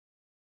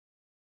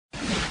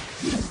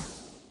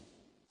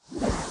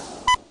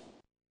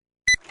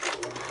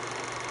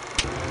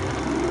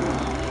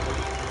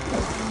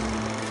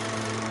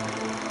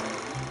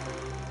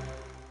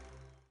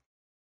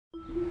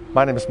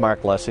My name is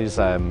Mark Lessies.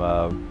 I'm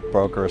a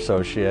broker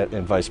associate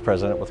and vice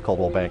president with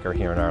Coldwell Banker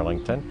here in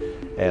Arlington,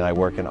 and I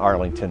work in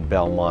Arlington,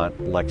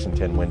 Belmont,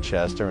 Lexington,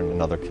 Winchester, and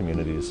in other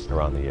communities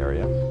around the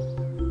area.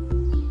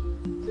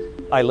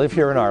 I live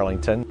here in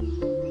Arlington.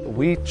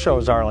 We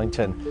chose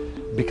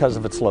Arlington because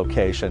of its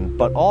location,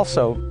 but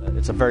also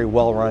it's a very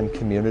well-run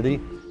community.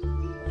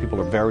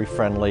 People are very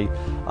friendly.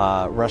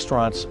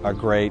 Restaurants are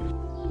great.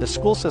 The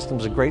school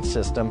system's a great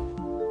system.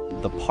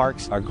 The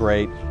parks are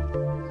great.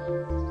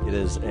 It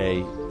is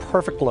a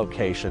perfect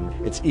location.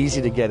 It's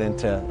easy to get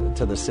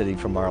into the city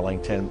from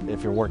Arlington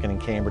if you're working in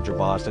Cambridge or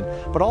Boston,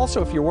 but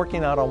also if you're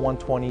working out on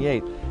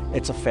 128,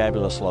 it's a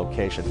fabulous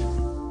location.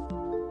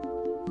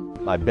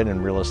 I've been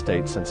in real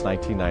estate since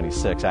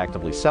 1996,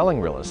 actively selling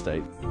real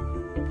estate.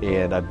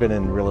 And I've been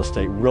in real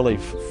estate really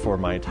for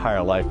my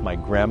entire life. My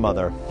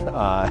grandmother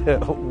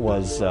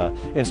was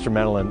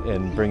instrumental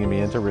in bringing me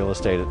into real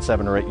estate. At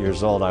 7 or 8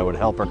 years old, I would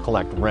help her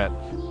collect rent.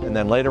 And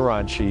then later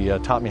on, she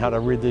taught me how to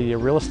read the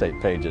real estate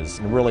pages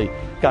and really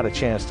got a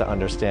chance to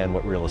understand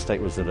what real estate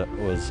was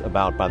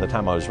about by the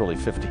time I was really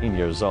 15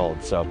 years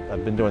old. So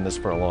I've been doing this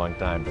for a long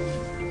time.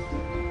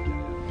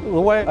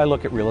 The way I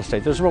look at real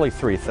estate, there's really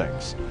three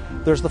things.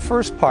 There's the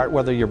first part,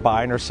 whether you're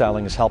buying or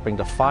selling, is helping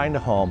to find a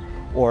home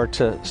or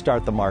to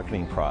start the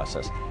marketing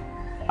process.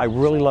 I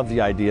really love the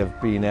idea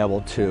of being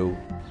able to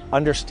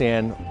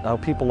understand how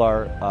people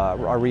are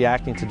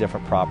reacting to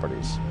different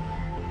properties.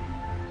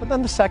 But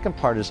then the second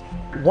part is,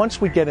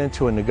 once we get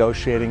into a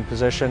negotiating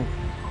position,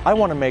 I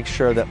want to make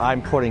sure that I'm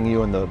putting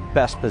you in the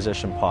best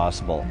position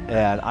possible.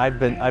 And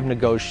I've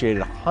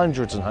negotiated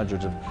hundreds and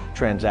hundreds of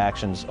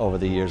transactions over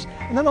the years,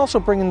 and then also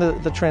bringing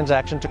the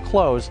transaction to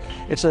close.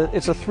 It's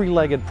a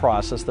three-legged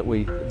process that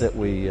we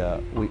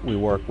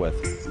work with.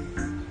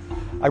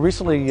 I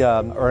recently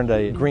earned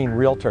a Green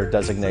Realtor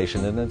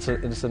designation, and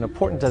it's an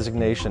important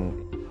designation,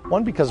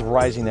 one because of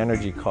rising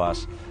energy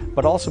costs,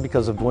 but also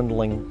because of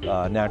dwindling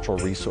natural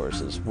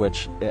resources,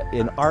 which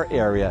in our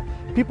area,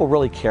 people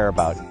really care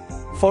about.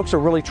 Folks are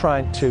really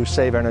trying to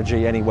save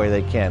energy any way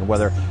they can,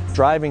 whether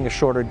driving a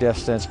shorter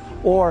distance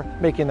or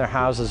making their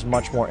houses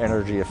much more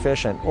energy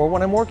efficient. Or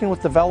when I'm working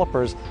with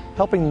developers,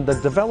 helping the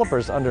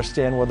developers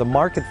understand where the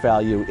market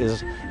value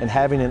is in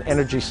having an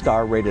Energy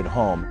Star rated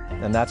home.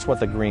 And that's what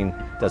the Green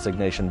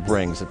designation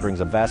brings. It brings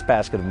a vast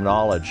basket of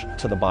knowledge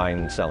to the buying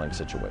and selling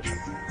situation.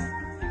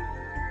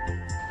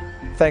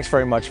 Thanks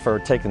very much for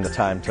taking the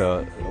time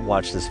to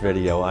watch this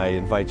video. I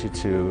invite you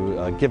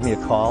to give me a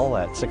call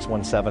at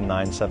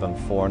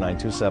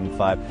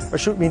 617-974-9275 or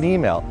shoot me an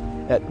email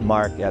at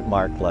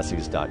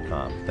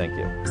mark@marklessies.com. Thank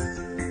you.